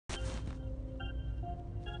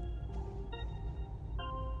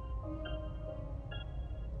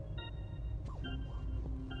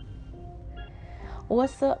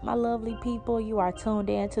What's up, my lovely people? You are tuned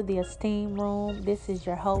in to the Esteem Room. This is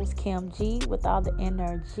your host, Kim G, with all the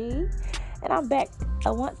energy. And I'm back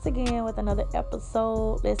once again with another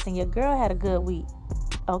episode. Listen, your girl had a good week,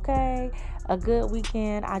 okay? A good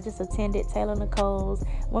weekend. I just attended Taylor Nicole's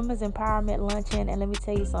Women's Empowerment Luncheon. And let me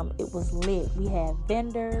tell you something, it was lit. We had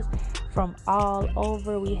vendors from all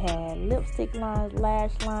over. We had lipstick lines,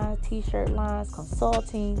 lash lines, t-shirt lines,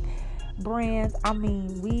 consulting brands. I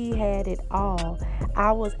mean, we had it all.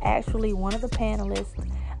 I was actually one of the panelists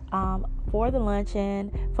for the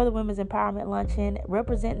luncheon, for the Women's Empowerment Luncheon,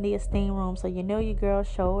 representing the Esteem Room. So you know your girl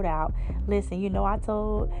showed out. Listen, you know I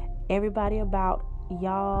told everybody about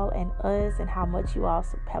y'all and us and how much you all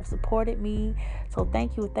have supported me. So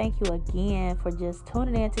thank you again for just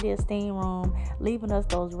tuning in to the Esteem Room, leaving us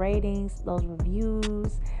those ratings, those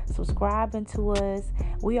reviews, subscribing to us.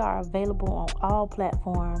 We are available on all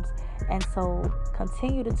platforms. And so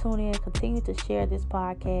continue to tune in, continue to share this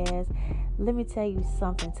podcast. Let me tell you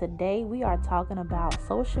something. Today we are talking about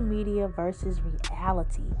social media versus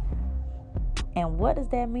reality. And what does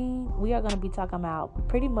that mean? We are going to be talking about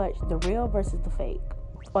pretty much the real versus the fake,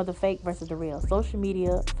 or the fake versus the real. Social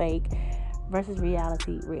media fake versus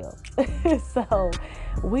reality real. So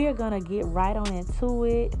we are going to get right on into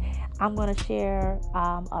it. I'm going to share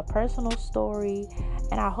a personal story,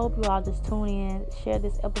 and I hope you all just tune in, share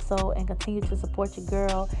this episode, and continue to support your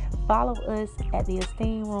girl. Follow us at the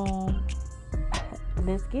Esteem Room.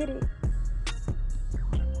 Let's get it.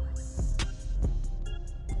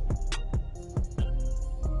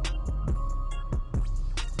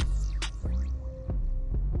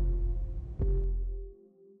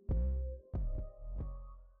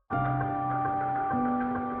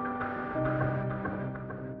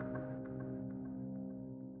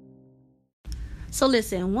 So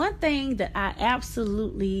listen, one thing that I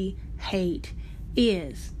absolutely hate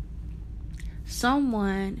is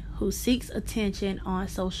someone who seeks attention on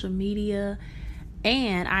social media.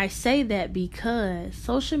 And I say that because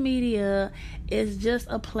social media is just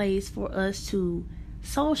a place for us to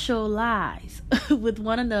socialize with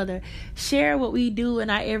one another, share what we do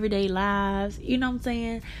in our everyday lives, you know what I'm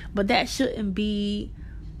saying? But that shouldn't be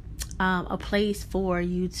a place for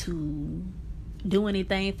you to do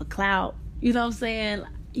anything for clout. You know what I'm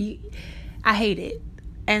saying? I hate it.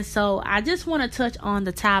 And so I just want to touch on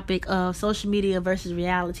the topic of social media versus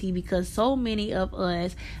reality, because so many of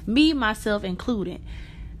us, me, myself included,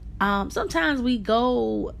 sometimes we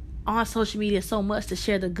go on social media so much to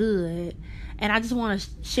share the good. And I just want to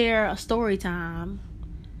share a story time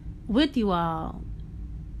with you all,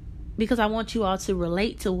 because I want you all to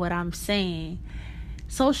relate to what I'm saying.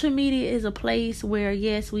 Social media is a place where,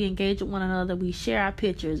 yes, we engage with one another. We share our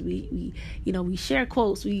pictures. We share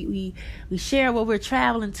quotes. We share what we're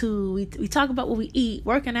traveling to. We talk about what we eat,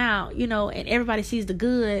 working out, and everybody sees the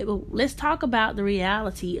good. But let's talk about the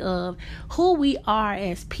reality of who we are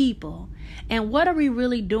as people and what are we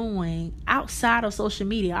really doing outside of social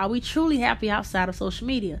media. Are we truly happy outside of social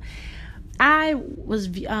media? I was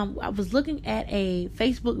looking at a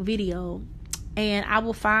Facebook video, and I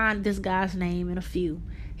will find this guy's name in a few.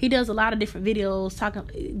 He does a lot of different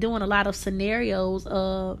videos, doing a lot of scenarios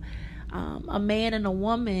of a man and a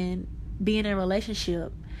woman being in a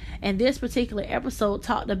relationship. And this particular episode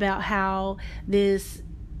talked about how this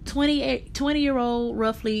 20-year-old,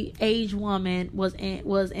 roughly age woman was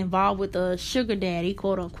involved with a sugar daddy,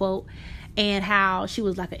 quote unquote, and how she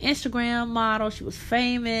was like an Instagram model. She was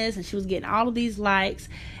famous, and she was getting all of these likes.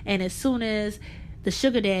 And as soon as the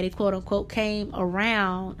sugar daddy, quote unquote, came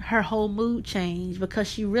around, her whole mood changed, because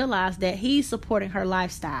she realized that he's supporting her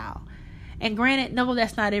lifestyle. And granted, no,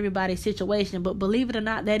 that's not everybody's situation, but believe it or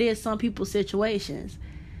not, that is some people's situations.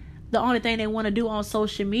 The only thing they want to do on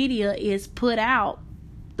social media is put out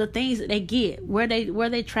the things that they get, where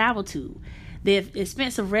they travel to, the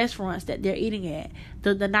expensive restaurants that they're eating at,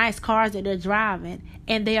 the nice cars that they're driving,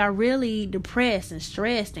 and they are really depressed and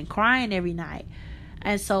stressed and crying every night.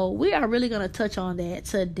 And so we are really going to touch on that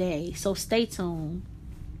today. So stay tuned.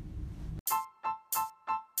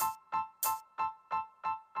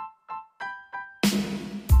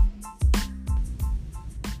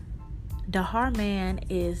 Dahar Man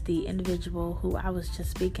is the individual who I was just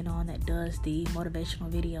speaking on that does the motivational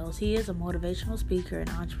videos. He is a motivational speaker and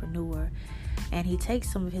entrepreneur, and he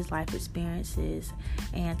takes some of his life experiences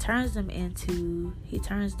and turns them into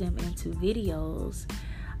videos,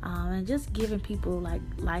 and just giving people like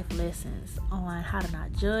life lessons on how to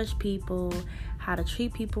not judge people, how to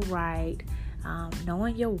treat people right,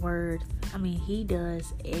 knowing your worth. I mean, he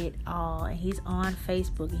does it all, and he's on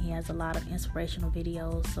Facebook, and he has a lot of inspirational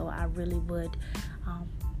videos. So I really would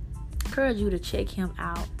encourage you to check him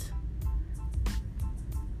out.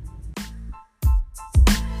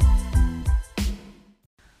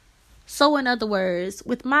 So in other words,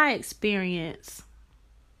 with my experience,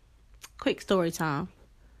 quick story time.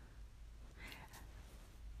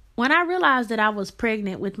 When I realized that I was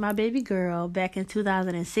pregnant with my baby girl back in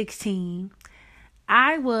 2016,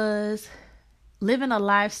 I was living a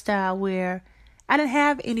lifestyle where I didn't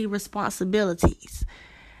have any responsibilities.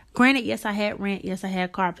 Granted, yes, I had rent. Yes, I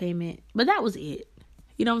had car payment. But that was it.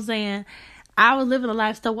 You know what I'm saying? I was living a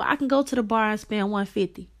lifestyle where I can go to the bar and spend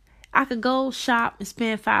 $150. I could go shop and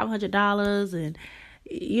spend $500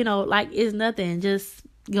 and, like it's nothing. Just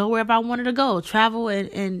go wherever I wanted to go. Travel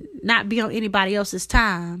and not be on anybody else's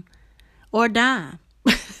time or dime.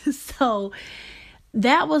 So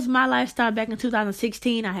that was my lifestyle back in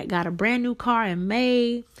 2016. I had got a brand new car in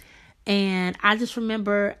May. And I just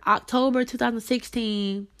remember October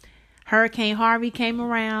 2016, Hurricane Harvey came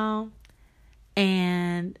around.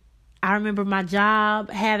 And I remember my job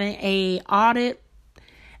having a audit.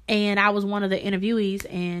 And I was one of the interviewees.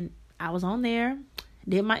 And I was on there,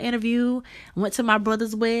 did my interview, went to my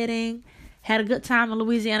brother's wedding, had a good time in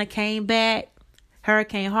Louisiana, came back.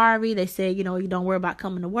 Hurricane Harvey, they said, you don't worry about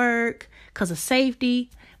coming to work because of safety.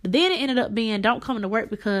 But then it ended up being don't come to work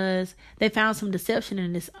because they found some deception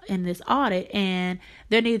in this audit and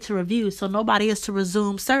they needed to review. So nobody is to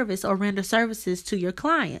resume service or render services to your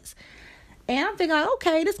clients. And I'm thinking,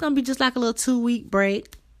 okay, this is going to be just like a little 2-week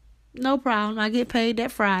break. No problem. I get paid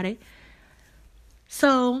that Friday.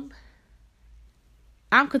 So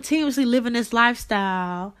I'm continuously living this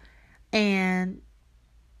lifestyle. And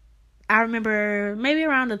I remember maybe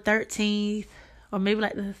around the 13th or maybe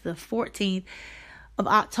like the 14th of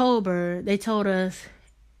October, they told us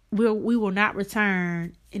we will not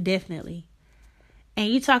return indefinitely. And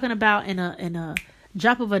you talking about in a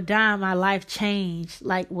drop of a dime, my life changed.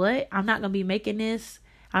 Like what? I'm not gonna be making this.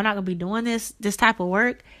 I'm not gonna be doing this type of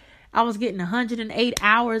work. I was getting 108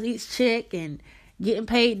 hours each check and getting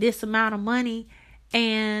paid this amount of money.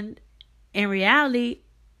 And in reality,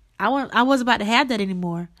 I wasn't about to have that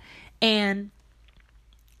anymore. And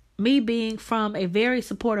me being from a very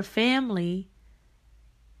supportive family,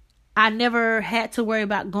 I never had to worry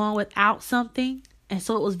about going without something. And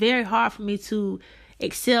so it was very hard for me to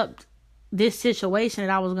accept this situation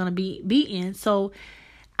that I was going to be in. So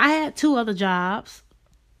I had 2 other jobs.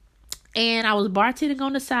 And I was bartending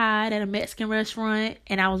on the side at a Mexican restaurant.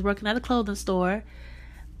 And I was working at a clothing store.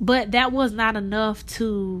 But that was not enough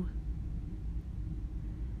to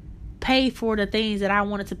pay for the things that I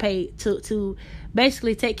wanted to pay to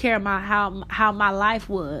basically take care of how my life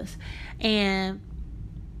was. And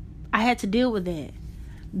I had to deal with that.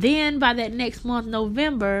 Then by that next month,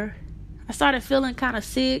 November, I started feeling kind of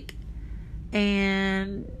sick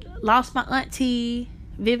and lost my auntie,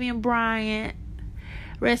 Vivian Bryant.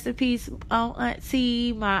 Rest in peace on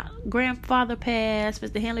auntie. My grandfather passed,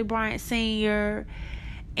 Mr. Henley Bryant Sr.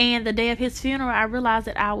 And the day of his funeral, I realized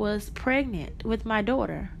that I was pregnant with my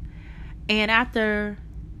daughter. And after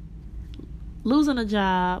losing a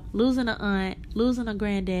job, losing an aunt, losing a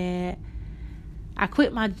granddad, I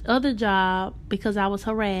quit my other job because I was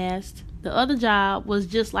harassed. The other job was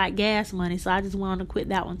just like gas money, so I just went on to quit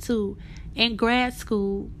that one too. In grad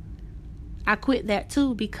school, I quit that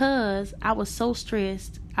too because I was so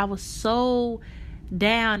stressed. I was so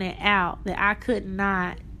down and out that I could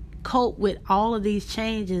not cope with all of these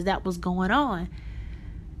changes that was going on.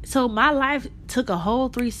 So my life took a whole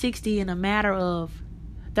 360 in a matter of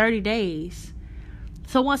 30 days.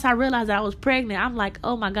 So once I realized that I was pregnant, I'm like,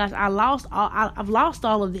 oh my gosh, I've lost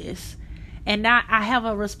all of this. And now I have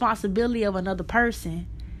a responsibility of another person.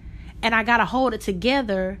 And I got to hold it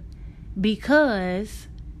together because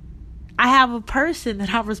I have a person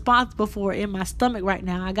that I'm responsible for in my stomach right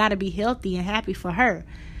now. I got to be healthy and happy for her.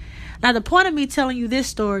 Now, the point of me telling you this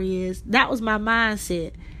story is that was my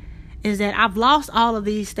mindset, is that I've lost all of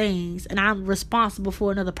these things and I'm responsible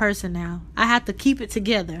for another person now. I have to keep it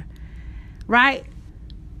together, right?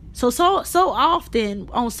 So often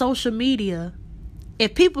on social media,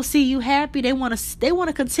 if people see you happy, they want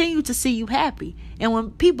to continue to see you happy. And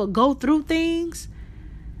when people go through things,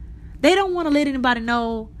 they don't want to let anybody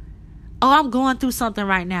know, oh, I'm going through something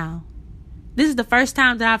right now. This is the first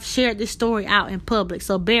time that I've shared this story out in public,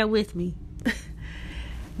 so bear with me.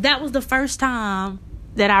 That was the first time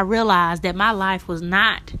that I realized that my life was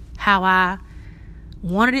not how I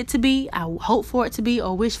wanted it to be, I hoped for it to be,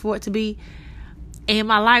 or wished for it to be. And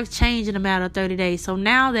my life changed in a matter of 30 days. So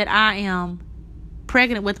now that I am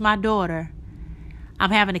pregnant with my daughter,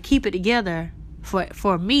 I'm having to keep it together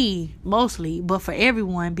for me mostly, but for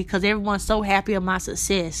everyone, because everyone's so happy of my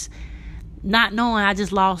success. Not knowing I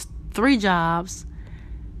just lost 3 jobs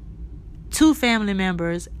 2 family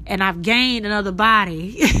members, and I've gained another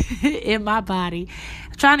body in my body.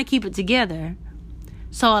 I'm trying to keep it together.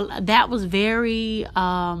 So that was very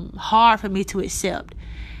hard for me to accept.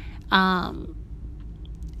 And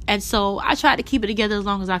so I tried to keep it together as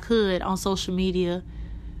long as I could on social media,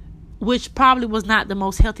 which probably was not the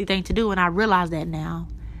most healthy thing to do. And I realize that now,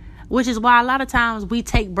 which is why a lot of times we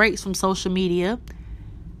take breaks from social media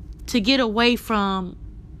to get away from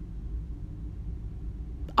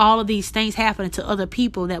all of these things happening to other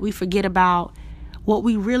people, that we forget about what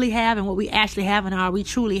we really have and what we actually have, and are we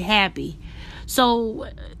truly happy. So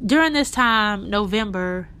during this time,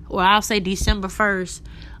 November, or I'll say December 1st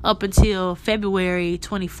up until February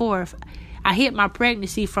 24th, I hid my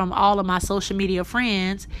pregnancy from all of my social media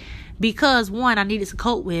friends because, one, I needed to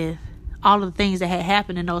cope with all of the things that had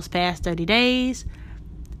happened in those past 30 days.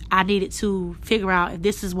 I needed to figure out if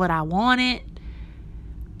this is what I wanted.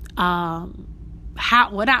 If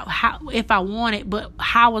I wanted, but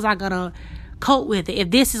how was I gonna cope with it?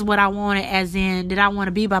 If this is what I wanted, as in, did I want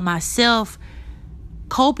to be by myself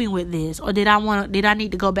coping with this, or did I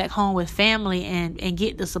need to go back home with family and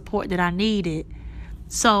get the support that I needed?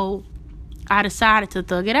 So I decided to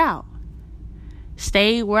thug it out.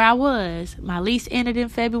 Stayed where I was. My lease ended in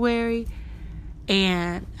February,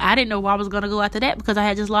 and I didn't know where I was gonna go after that because I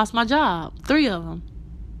had just lost my job, 3 of them.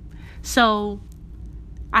 So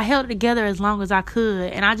I held it together as long as I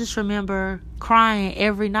could, and I just remember crying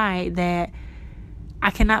every night that I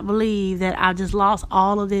cannot believe that I just lost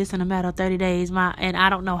all of this in a matter of 30 days. And I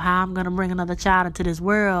don't know how I'm going to bring another child into this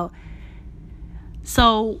world.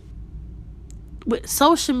 So with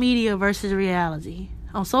social media versus reality,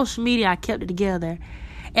 on social media, I kept it together.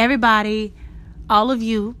 Everybody, all of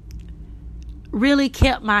you, really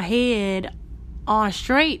kept my head on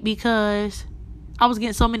straight because I was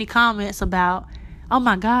getting so many comments about, oh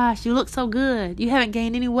my gosh, you look so good. You haven't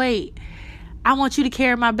gained any weight. I want you to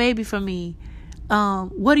carry my baby for me.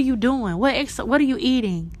 What are you doing? What are you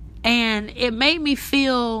eating? And it made me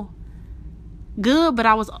feel good, but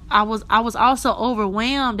I was also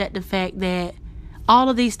overwhelmed at the fact that all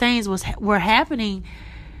of these things were happening,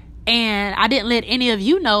 and I didn't let any of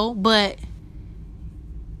you know, but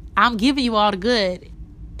I'm giving you all the good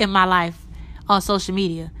in my life on social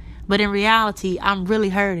media. But in reality, I'm really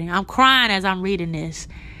hurting. I'm crying as I'm reading this.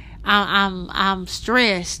 I'm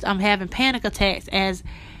stressed. I'm having panic attacks as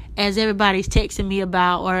everybody's texting me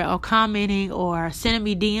about or commenting or sending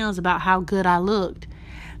me DMs about how good I looked.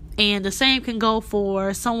 And the same can go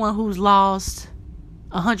for someone who's lost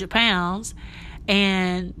 100 pounds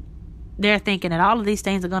and they're thinking that all of these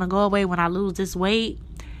things are going to go away when I lose this weight.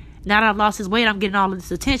 Now that I've lost this weight, I'm getting all of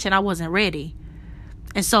this attention. I wasn't ready.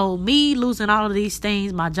 And so me losing all of these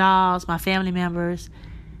things, my jobs, my family members,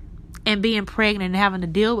 and being pregnant and having to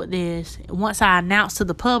deal with this, once I announced to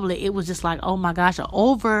the public, it was just like, oh my gosh, an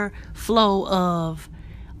overflow of,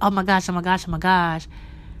 oh my gosh, oh my gosh, oh my gosh.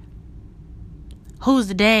 Who's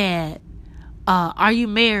the dad? Are you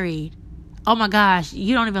married? Oh my gosh,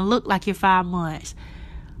 you don't even look like you're 5 months.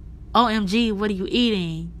 OMG, what are you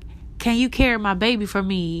eating? Can you carry my baby for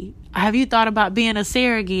me? Have you thought about being a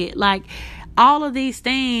surrogate? Like, all of these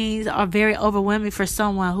things are very overwhelming for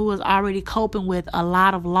someone who is already coping with a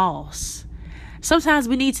lot of loss. Sometimes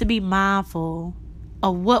we need to be mindful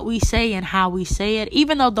of what we say and how we say it,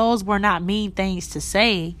 even though those were not mean things to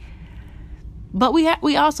say. But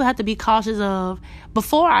we also have to be cautious of,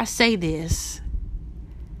 before I say this,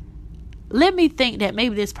 let me think that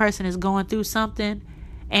maybe this person is going through something,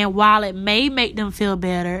 and while it may make them feel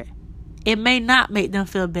better, it may not make them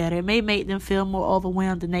feel better. It may make them feel more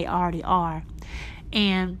overwhelmed than they already are.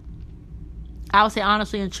 And I would say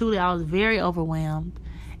honestly and truly, I was very overwhelmed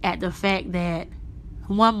at the fact that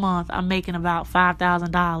 1 month I'm making about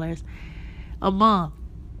 $5,000 a month.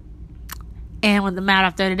 And with the matter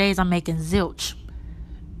of 30 days, I'm making zilch.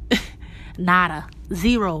 Nada.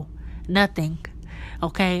 Zero. Nothing.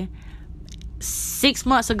 Okay? 6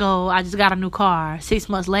 months ago, I just got a new car. 6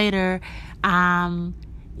 months later, I'm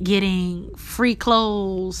getting free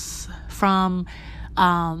clothes from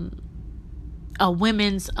a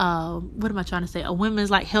women's a women's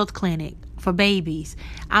like health clinic for babies.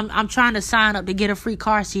 I'm trying to sign up to get a free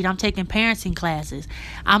car seat. I'm taking parenting classes.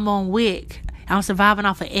 I'm on WIC. I'm surviving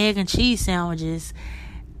off of egg and cheese sandwiches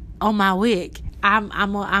on my WIC.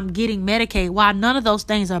 I'm getting Medicaid. While none of those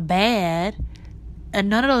things are bad, and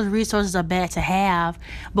none of those resources are bad to have,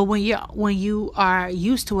 but when you are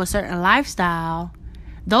used to a certain lifestyle,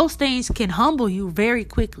 those things can humble you very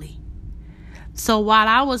quickly. So while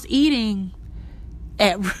I was eating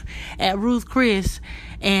at Ruth Chris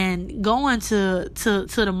and going to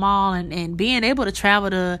the mall and being able to travel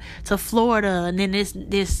to Florida, and then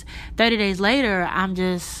this 30 days later, I'm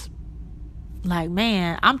just like,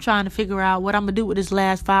 man, I'm trying to figure out what I'm gonna do with this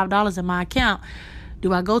last $5 in my account.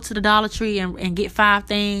 Do I go to the Dollar Tree and get 5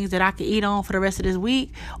 things that I can eat on for the rest of this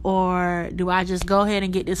week? Or do I just go ahead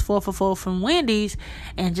and get this 4 for $4 from Wendy's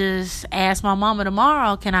and just ask my mama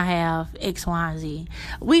tomorrow, can I have X, Y, and Z?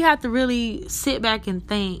 We have to really sit back and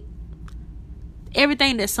think.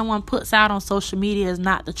 Everything that someone puts out on social media is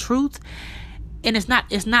not the truth. And it's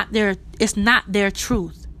not their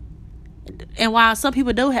truth. And while some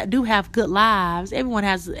people do have good lives, everyone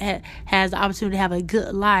has the opportunity to have a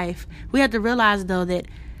good life. We have to realize, though, that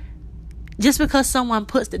just because someone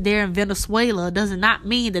puts that they're in Venezuela does not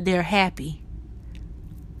mean that they're happy.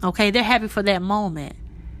 Okay, they're happy for that moment.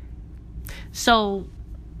 So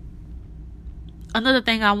another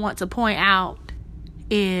thing I want to point out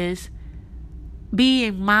is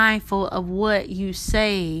being mindful of what you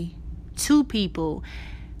say to people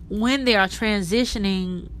when they are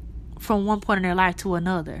transitioning from one point in their life to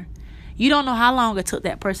another. You don't know how long it took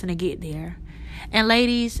that person to get there. And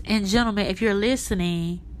ladies and gentlemen, if you're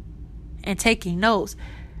listening and taking notes,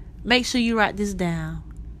 make sure you write this down.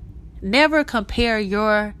 Never compare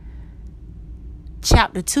your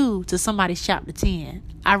chapter 2 to somebody's chapter 10.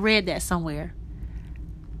 I read that somewhere.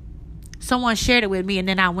 Someone shared it with me and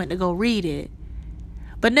then I went to go read it.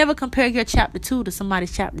 But never compare your chapter 2 to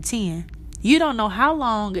somebody's chapter 10. You don't know how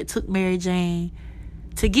long it took Mary Jane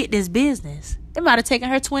to get this business. It might have taken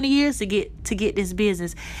her 20 years to get this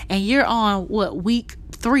business. And you're on week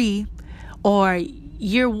 3 or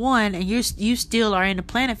year 1 and you still are in the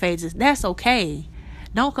planning phases. That's okay.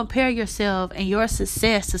 Don't compare yourself and your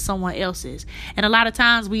success to someone else's. And a lot of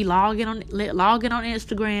times we log in on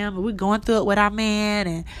Instagram and we're going through it with our man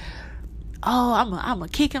and I'm gonna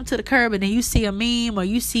kick him to the curb, and then you see a meme or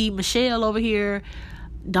you see Michelle over here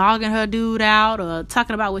dogging her dude out or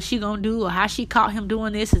talking about what she gonna do or how she caught him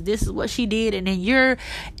doing this is what she did, and then you're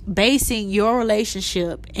basing your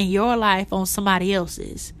relationship and your life on somebody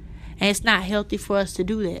else's, and it's not healthy for us to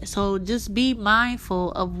do that. So just be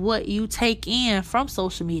mindful of what you take in from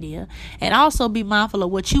social media, and also be mindful of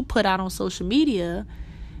what you put out on social media,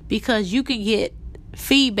 because you can get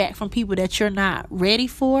feedback from people that you're not ready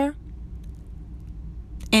for,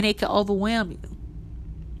 and it can overwhelm you.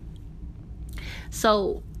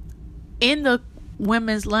 So at the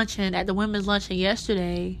women's luncheon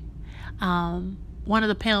yesterday, one of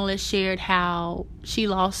the panelists shared how she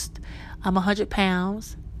lost 100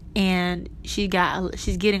 pounds, and she's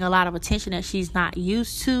getting a lot of attention that she's not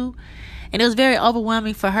used to. And it was very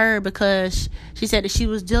overwhelming for her because she said that she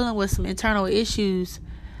was dealing with some internal issues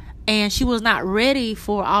and she was not ready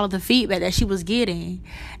for all of the feedback that she was getting.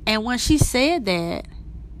 And when she said that,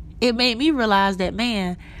 it made me realize that,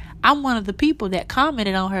 man, I'm one of the people that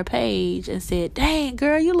commented on her page and said, dang,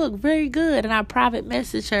 girl, you look very good. And I private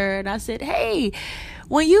messaged her and I said, hey,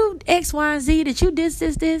 when you X, Y, and Z, that you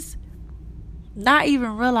this, not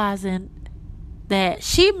even realizing that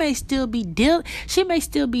she may still be dealing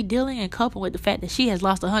and coping with the fact that she has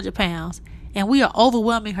lost 100 pounds. And we are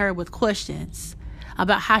overwhelming her with questions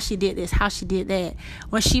about how she did this, how she did that,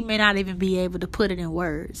 when she may not even be able to put it in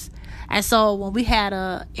words. And so when we had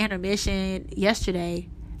a intermission yesterday,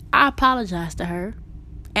 I apologized to her.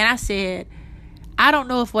 And I said, I don't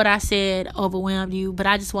know if what I said overwhelmed you, but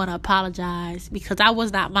I just want to apologize because I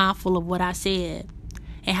was not mindful of what I said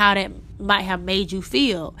and how that might have made you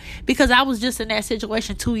feel. Because I was just in that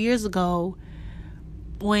situation 2 years ago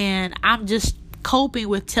when I'm just coping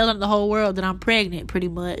with telling the whole world that I'm pregnant pretty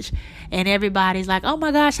much. And everybody's like, oh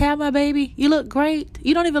my gosh, have my baby. You look great.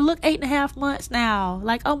 You don't even look 8.5 months now.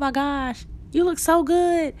 Like, oh my gosh, you look so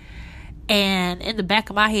good. And in the back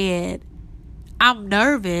of my head, I'm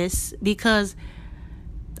nervous because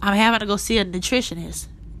I'm having to go see a nutritionist.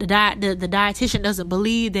 The dietitian doesn't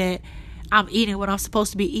believe that I'm eating what I'm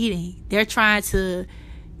supposed to be eating. They're trying to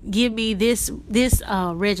give me this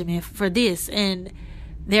regimen for this, and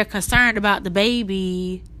they're concerned about the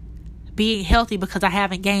baby being healthy because I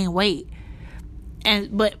haven't gained weight.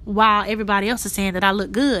 But while everybody else is saying that I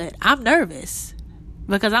look good, I'm nervous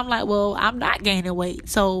because I'm like, well, I'm not gaining weight.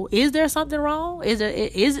 So is there something wrong? Is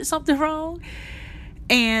it something wrong?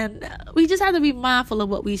 And we just have to be mindful of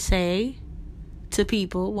what we say to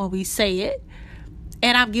people when we say it.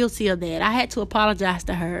 And I'm guilty of that. I had to apologize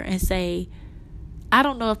to her and say, I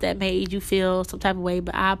don't know if that made you feel some type of way,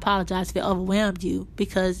 but I apologize if it overwhelmed you,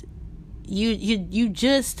 because you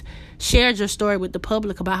just shared your story with the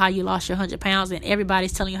public about how you lost your 100 pounds and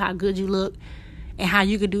everybody's telling you how good you look. and how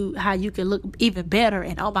you can look even better,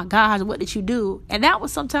 and oh my gosh, what did you do? And that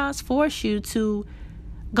would sometimes force you to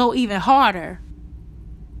go even harder,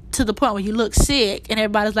 to the point where you look sick and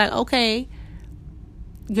everybody's like, okay,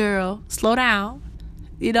 girl, slow down,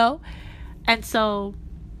 And so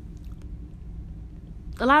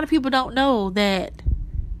a lot of people don't know that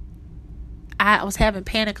I was having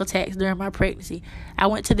panic attacks during my pregnancy. I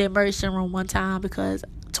went to the emergency room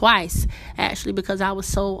twice actually, because I was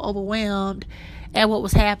so overwhelmed at what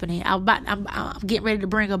was happening. I'm getting ready to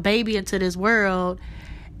bring a baby into this world,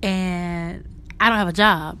 and I don't have a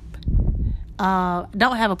job.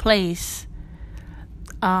 Don't have a place.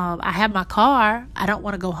 I have my car. I don't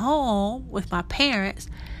want to go home with my parents.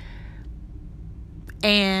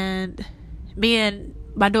 And me and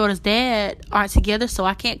my daughter's dad aren't together, so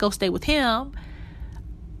I can't go stay with him.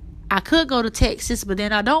 I could go to Texas, but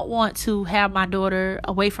then I don't want to have my daughter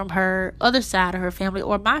away from her other side of her family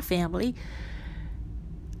or my family.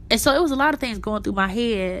 And so it was a lot of things going through my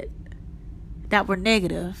head that were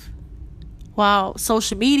negative, while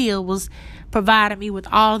social media was providing me with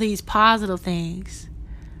all these positive things.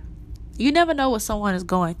 You never know what someone is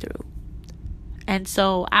going through. And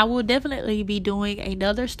so I will definitely be doing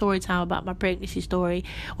another story time about my pregnancy story,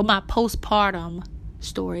 or my postpartum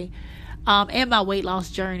story, and my weight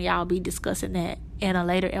loss journey. I'll be discussing that in a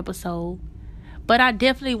later episode. But I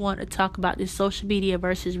definitely want to talk about this social media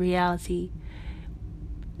versus reality.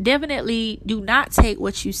 Definitely do not take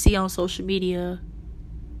what you see on social media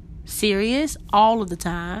serious all of the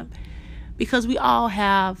time, because we all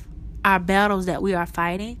have our battles that we are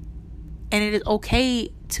fighting, and it is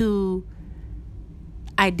okay to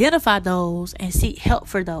identify those and seek help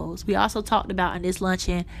for those. We also talked about in this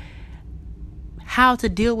luncheon how to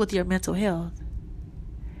deal with your mental health,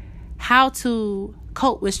 how to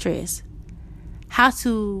cope with stress,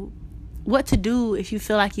 what to do if you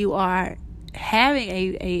feel like you are having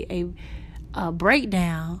a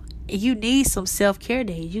breakdown and you need some self-care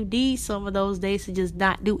days. You need some of those days to just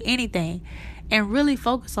not do anything and really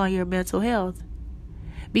focus on your mental health.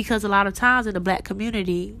 Because a lot of times in the Black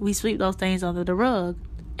community, we sweep those things under the rug.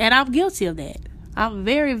 And I'm guilty of that. I'm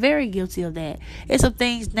very, very guilty of that. It's some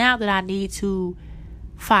things now that I need to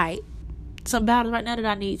fight. Some battles right now that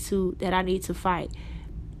I need to fight.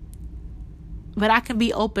 But I can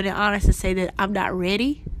be open and honest and say that I'm not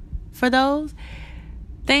ready for those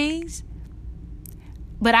things.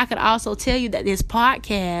 But I could also tell you that this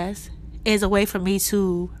podcast is a way for me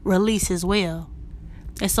to release as well.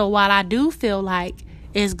 And so while I do feel like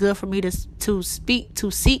it's good for me to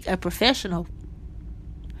seek a professional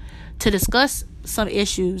to discuss some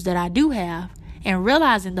issues that I do have, and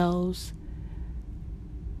realizing those,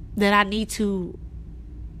 that I need to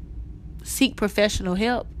seek professional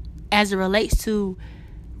help as it relates to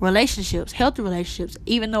relationships, healthy relationships.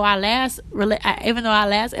 Even though our last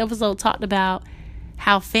episode talked about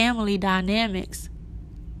how family dynamics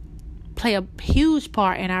play a huge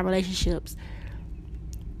part in our relationships,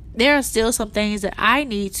 there are still some things that I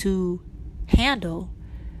need to handle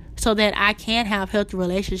so that I can have healthy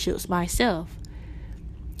relationships myself.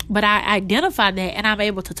 But I identify that, and I'm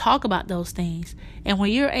able to talk about those things. And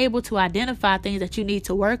when you're able to identify things that you need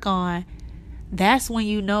to work on, that's when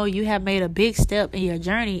you know you have made a big step in your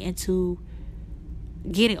journey into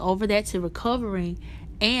getting over that, to recovering,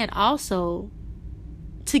 and also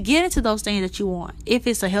to get into those things that you want. If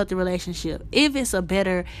it's a healthy relationship, if it's a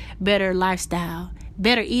better lifestyle,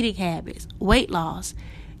 better eating habits, weight loss,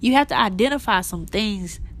 you have to identify some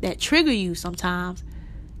things that trigger you sometimes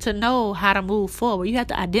to know how to move forward. You have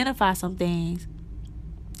to identify some things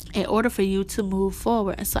in order for you to move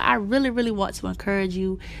forward. And so I really, really want to encourage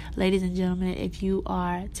you, ladies and gentlemen, if you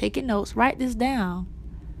are taking notes, write this down.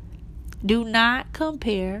 Do not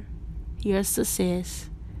compare your success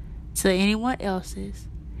to anyone else's.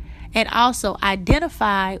 And also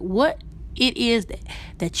identify what it is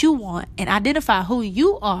that you want, and identify who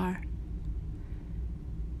you are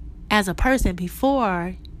as a person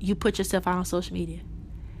before you put yourself out on social media.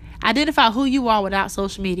 Identify who you are without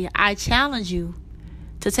social media. I challenge you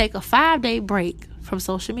to take a 5-day break from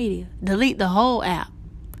social media. Delete the whole app.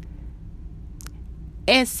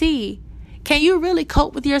 And see, can you really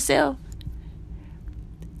cope with yourself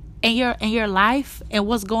and your life and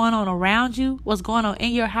what's going on around you, what's going on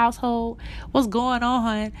in your household, what's going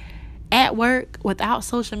on at work without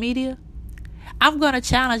social media? I'm going to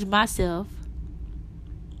challenge myself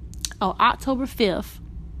on October 5th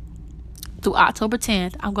through October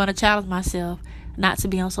 10th. I'm going to challenge myself not to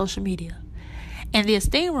be on social media. And the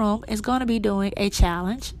Esteem Room is going to be doing a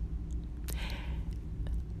challenge,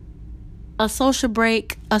 a social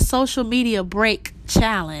media break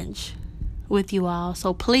challenge with you all.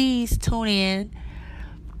 So please tune in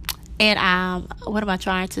And what am I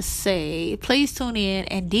trying to say? Please tune in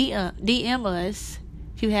and DM us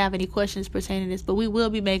if you have any questions pertaining to this. But we will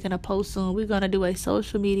be making a post soon. We're going to do a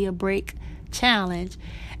social media break challenge.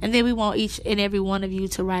 And then we want each and every one of you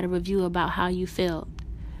to write a review about how you felt.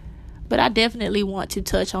 But I definitely want to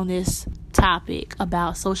touch on this topic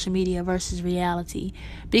about social media versus reality,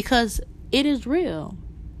 because it is real.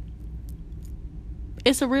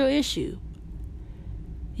 It's a real issue.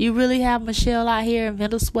 You really have Michelle out here in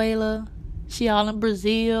Venezuela. She all in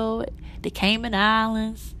Brazil, the Cayman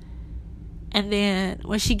Islands. And then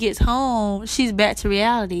when she gets home, she's back to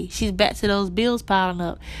reality. She's back to those bills piling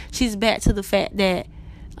up. She's back to the fact that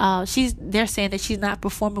they're saying that she's not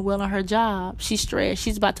performing well on her job. She's stressed.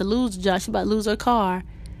 She's about to lose the job. She's about to lose her car.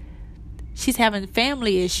 She's having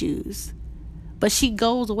family issues. But she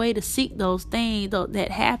goes away to seek those things, that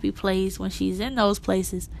happy place when she's in those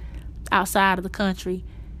places outside of the country.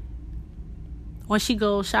 When she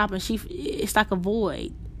goes shopping, it's like a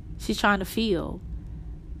void she's trying to fill.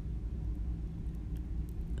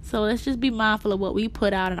 So let's just be mindful of what we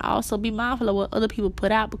put out, and also be mindful of what other people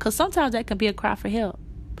put out, because sometimes that can be a cry for help.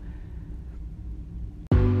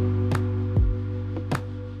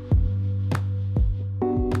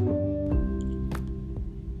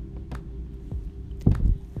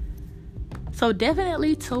 So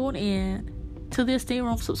definitely tune in to this Steam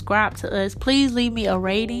Room. Subscribe to us. Please leave me a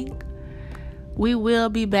rating. We will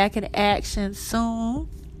be back in action soon.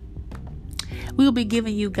 We'll be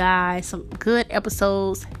giving you guys some good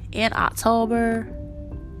episodes in October.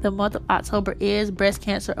 The month of October is Breast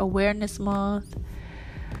Cancer Awareness Month.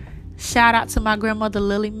 Shout out to my grandmother,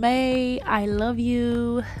 Lily Mae. I love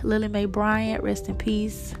you. Lily Mae Bryant, rest in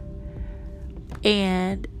peace.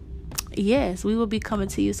 And yes, we will be coming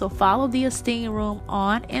to you. So follow the Esteem Room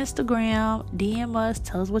on Instagram. DM us.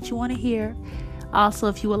 Tell us what you want to hear. Also,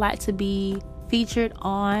 if you would like to be featured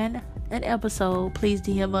on an episode, please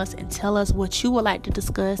DM us and tell us what you would like to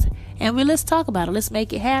discuss. And let's talk about it. Let's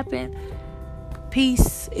make it happen.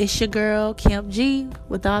 Peace. It's your girl, Kim G,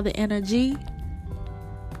 with all the energy.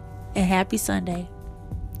 And happy Sunday.